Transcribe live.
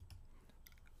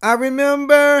I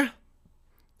remember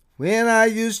when I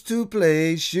used to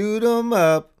play shoot 'em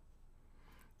up,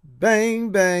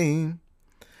 bang, bang.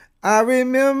 I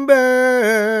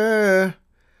remember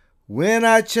when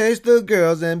I chased the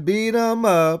girls and beat 'em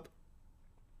up.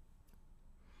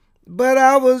 But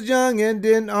I was young and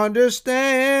didn't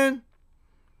understand.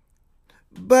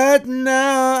 But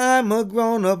now I'm a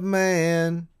grown-up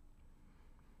man.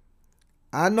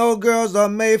 I know girls are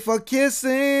made for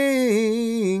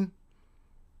kissing.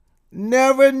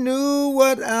 Never knew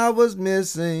what I was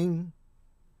missing.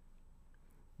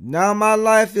 Now my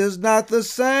life is not the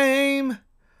same.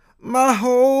 My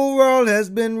whole world has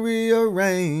been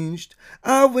rearranged.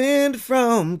 I went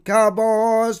from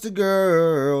cowboys to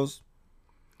girls.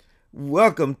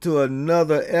 Welcome to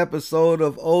another episode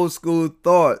of Old School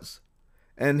Thoughts,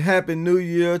 and Happy New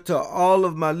Year to all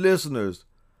of my listeners.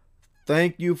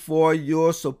 Thank you for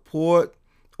your support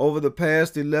over the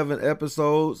past 11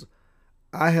 episodes.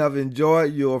 I have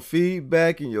enjoyed your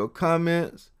feedback and your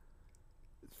comments.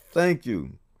 Thank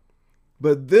you.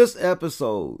 But this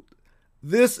episode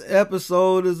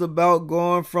is about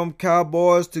going from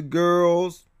cowboys to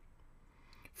girls,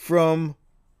 from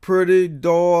pretty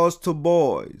dolls to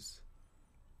boys.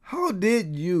 How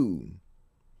did you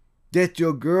get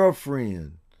your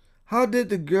girlfriend? How did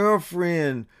the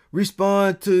girlfriend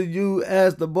respond to you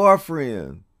as the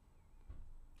boyfriend?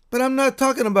 But I'm not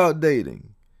talking about dating.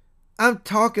 I'm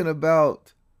talking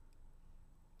about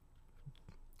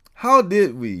how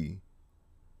did we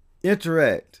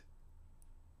interact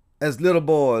as little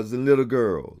boys and little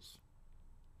girls.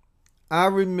 I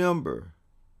remember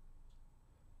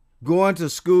going to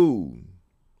school,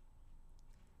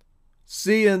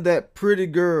 seeing that pretty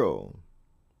girl,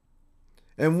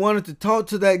 and wanted to talk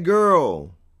to that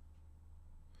girl.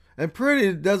 And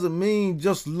pretty doesn't mean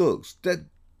just looks,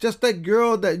 just that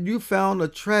girl that you found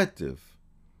attractive.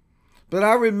 But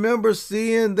I remember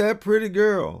seeing that pretty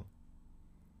girl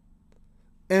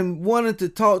and wanted to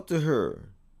talk to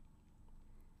her.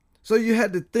 So you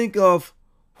had to think of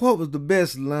what was the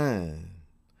best line.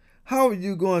 How are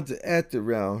you going to act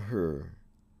around her?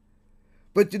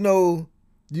 But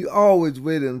you always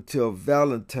waited until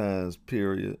Valentine's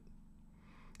period.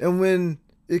 And when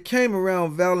it came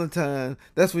around Valentine,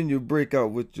 that's when you break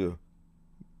out with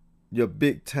your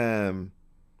big time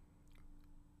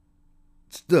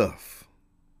stuff.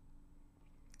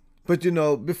 But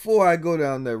before I go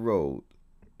down that road,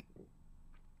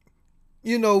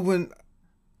 when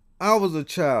I was a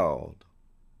child,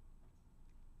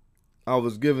 I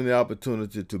was given the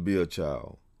opportunity to be a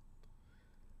child.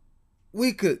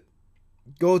 We could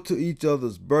go to each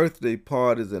other's birthday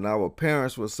parties and our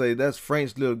parents would say, that's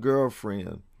Frank's little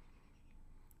girlfriend.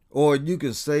 Or you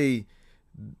can say,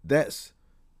 that's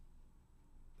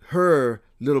her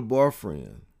little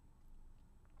boyfriend.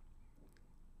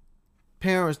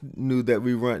 Parents knew that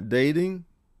we weren't dating.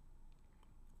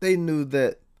 They knew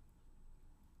that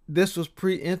this was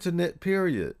pre-internet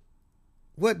period.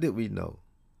 What did we know?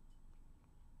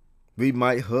 We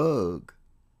might hug,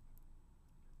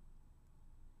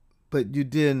 but you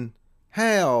didn't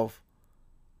have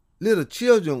little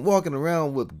children walking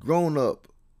around with grown-up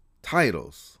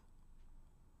titles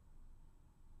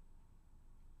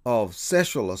of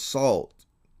sexual assault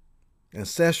and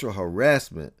sexual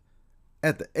harassment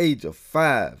at the age of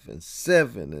 5 and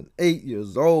 7 and 8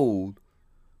 years old.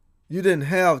 You didn't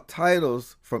have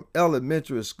titles from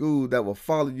elementary school that will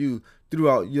follow you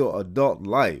throughout your adult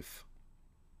life.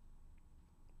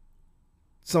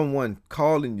 Someone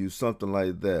calling you something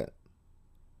like that.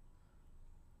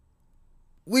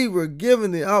 We were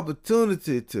given the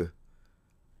opportunity to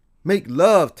make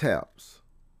love taps.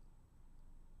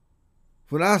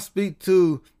 When I speak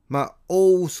to my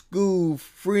old school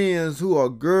friends who are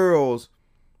girls,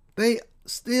 they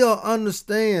still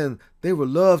understand they were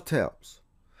love taps.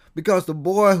 Because the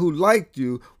boy who liked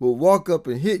you would walk up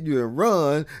and hit you and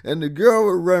run, and the girl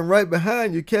would run right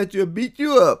behind you, catch you, and beat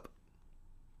you up.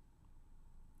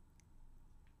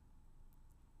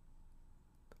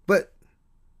 But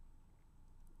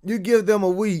you give them a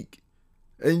week,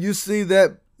 and you see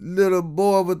that little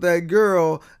boy with that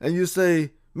girl, and you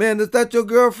say, man, is that your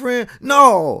girlfriend?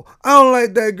 No, I don't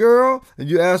like that girl. And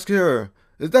you ask her,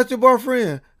 is that your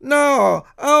boyfriend? No,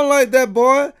 I don't like that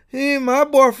boy. He ain't my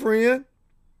boyfriend.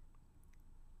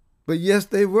 But yes,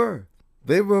 they were.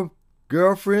 They were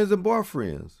girlfriends and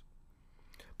boyfriends.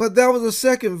 But that was the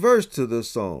second verse to this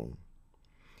song.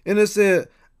 And it said,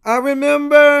 I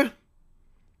remember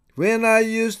when I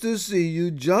used to see you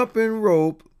jumping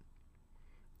rope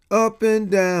up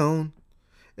and down.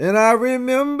 And I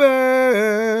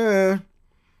remember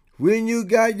when you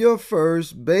got your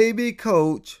first baby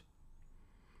coach.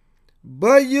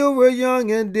 But you were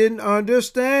young and didn't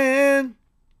understand.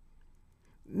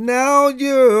 Now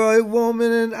you're a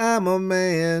woman and I'm a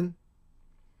man.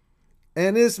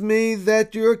 And it's me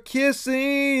that you're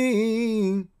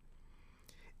kissing.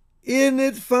 Isn't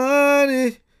it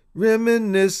funny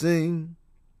reminiscing?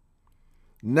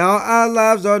 Now our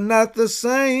lives are not the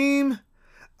same.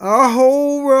 Our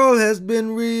whole world has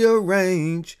been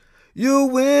rearranged. You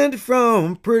went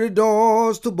from pretty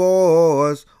dolls to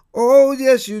boys. Oh,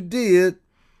 yes, you did.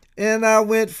 And I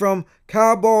went from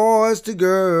cowboys to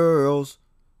girls.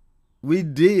 We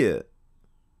did.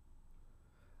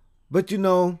 But you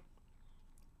know,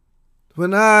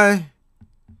 when I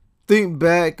think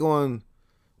back on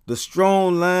the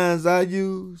strong lines I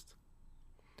used,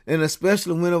 and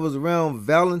especially when it was around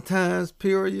Valentine's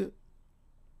period,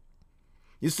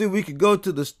 you see, we could go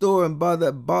to the store and buy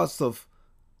that box of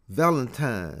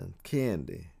Valentine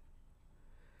candy.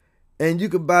 And you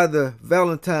could buy the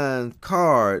Valentine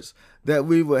cards that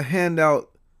we would hand out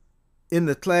in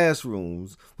the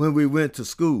classrooms when we went to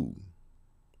school.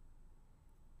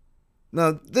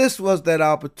 Now, this was that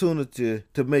opportunity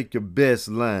to make your best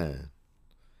line.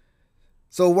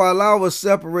 So while I was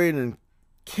separating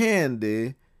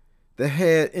candy that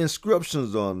had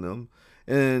inscriptions on them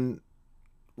and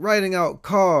writing out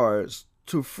cards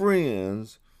to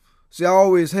friends, see, I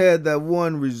always had that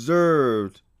one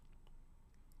reserved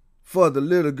for the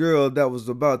little girl that was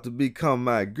about to become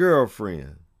my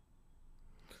girlfriend.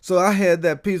 So I had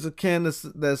that piece of candy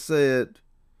that said,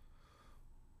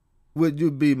 "Would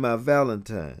you be my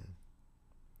Valentine?"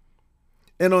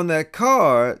 And on that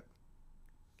card,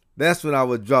 that's when I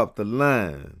would drop the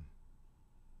line,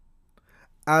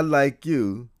 "I like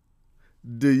you.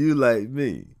 Do you like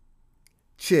me?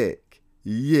 Check,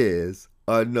 yes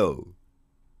or no."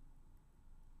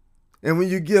 And when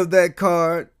you give that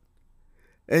card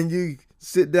and you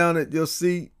sit down at your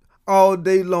seat, all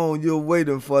day long you're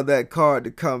waiting for that card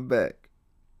to come back.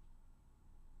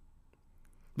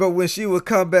 But when she would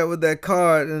come back with that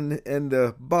card and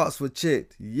the box was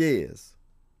checked, yes.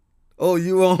 Oh,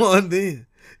 you were on then?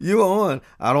 You were on.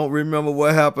 I don't remember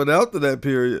what happened after that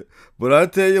period, but I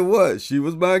tell you what, she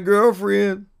was my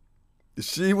girlfriend.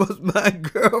 She was my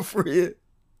girlfriend.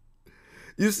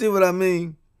 You see what I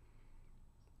mean?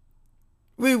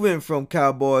 We went from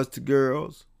cowboys to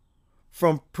girls,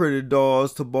 from pretty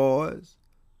dolls to boys,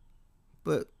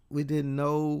 but we didn't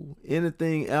know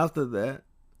anything after that.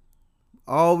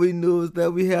 All we knew is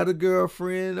that we had a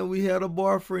girlfriend and we had a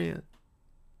boyfriend.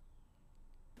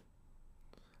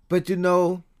 But you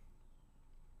know,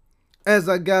 as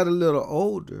I got a little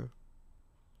older,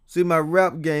 see, my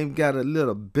rap game got a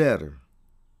little better.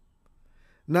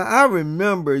 Now, I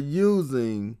remember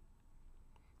using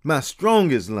my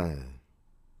strongest line.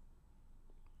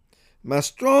 My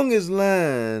strongest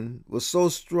line was so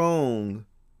strong,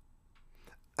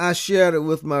 I shared it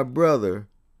with my brother,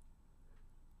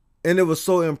 and it was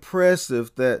so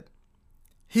impressive that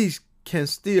he can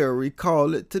still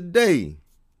recall it today.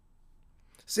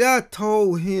 See, I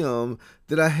told him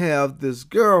that I have this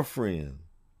girlfriend.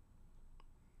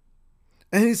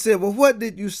 And he said, "Well, what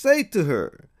did you say to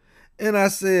her?" And I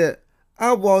said,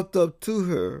 I walked up to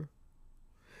her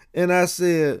and I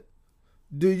said,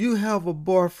 "Do you have a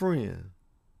boyfriend?"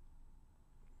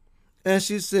 And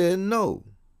she said, "No."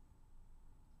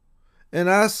 And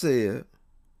I said,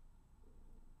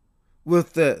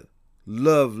 with that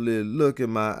lovely look in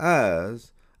my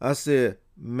eyes, I said,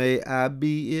 "May I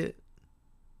be it?"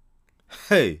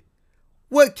 Hey,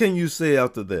 what can you say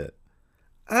after that?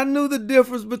 I knew the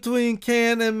difference between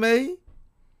can and may.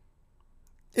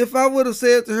 If I would have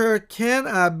said to her, "Can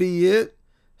I be it?"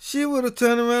 she would have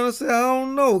turned around and said, "I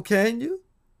don't know, can you?"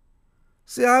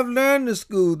 See, I've learned in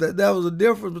school that there was a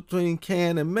difference between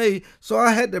can and may, so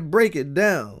I had to break it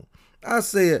down. I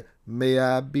said, "May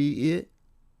I be it?"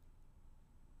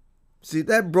 See,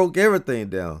 that broke everything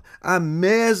down. I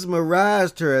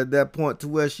mesmerized her at that point to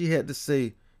where she had to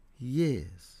say,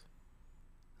 yes.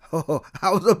 Oh,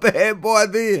 I was a bad boy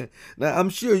then. Now, I'm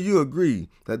sure you agree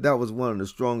that that was one of the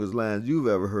strongest lines you've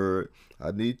ever heard.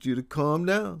 I need you to calm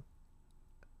down.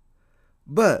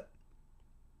 But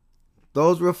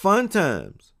those were fun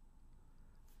times.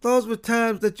 Those were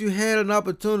times that you had an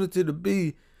opportunity to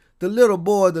be the little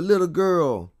boy, the little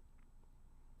girl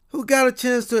who got a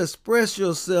chance to express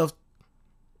yourself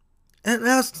and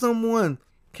ask someone,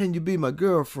 "Can you be my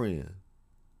girlfriend?"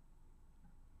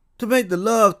 To make the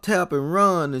love tap and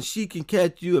run and she can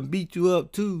catch you and beat you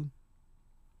up too.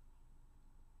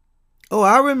 Oh,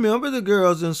 I remember the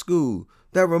girls in school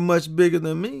that were much bigger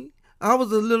than me. I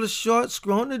was a little short,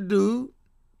 scrawny dude.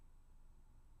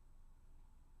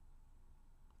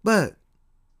 But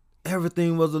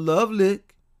everything was a love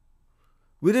lick.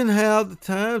 We didn't have the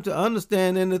time to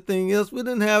understand anything else. We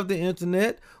didn't have the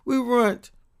internet. We weren't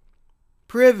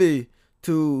privy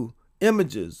to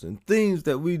images and things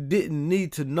that we didn't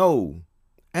need to know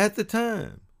at the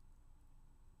time.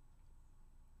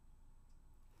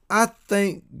 I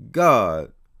thank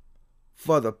God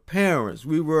for the parents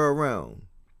we were around.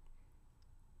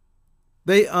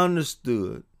 They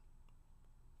understood.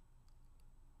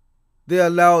 They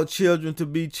allowed children to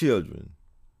be children.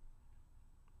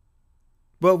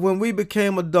 But when we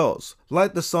became adults,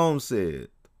 like the song said,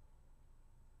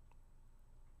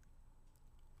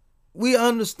 we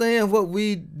understand what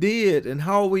we did and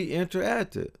how we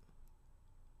interacted.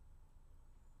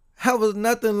 That was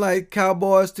nothing like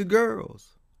cowboys to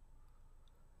girls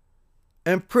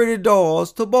and pretty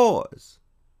dolls to boys.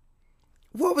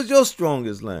 What was your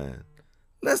strongest line?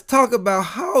 Let's talk about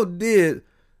how did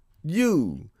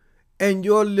you and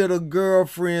your little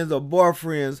girlfriends or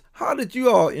boyfriends, how did you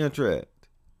all interact?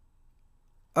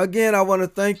 Again, I want to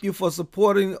thank you for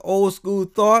supporting Old School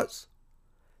Thoughts.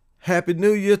 Happy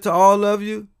New Year to all of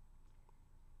you.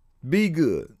 Be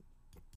good.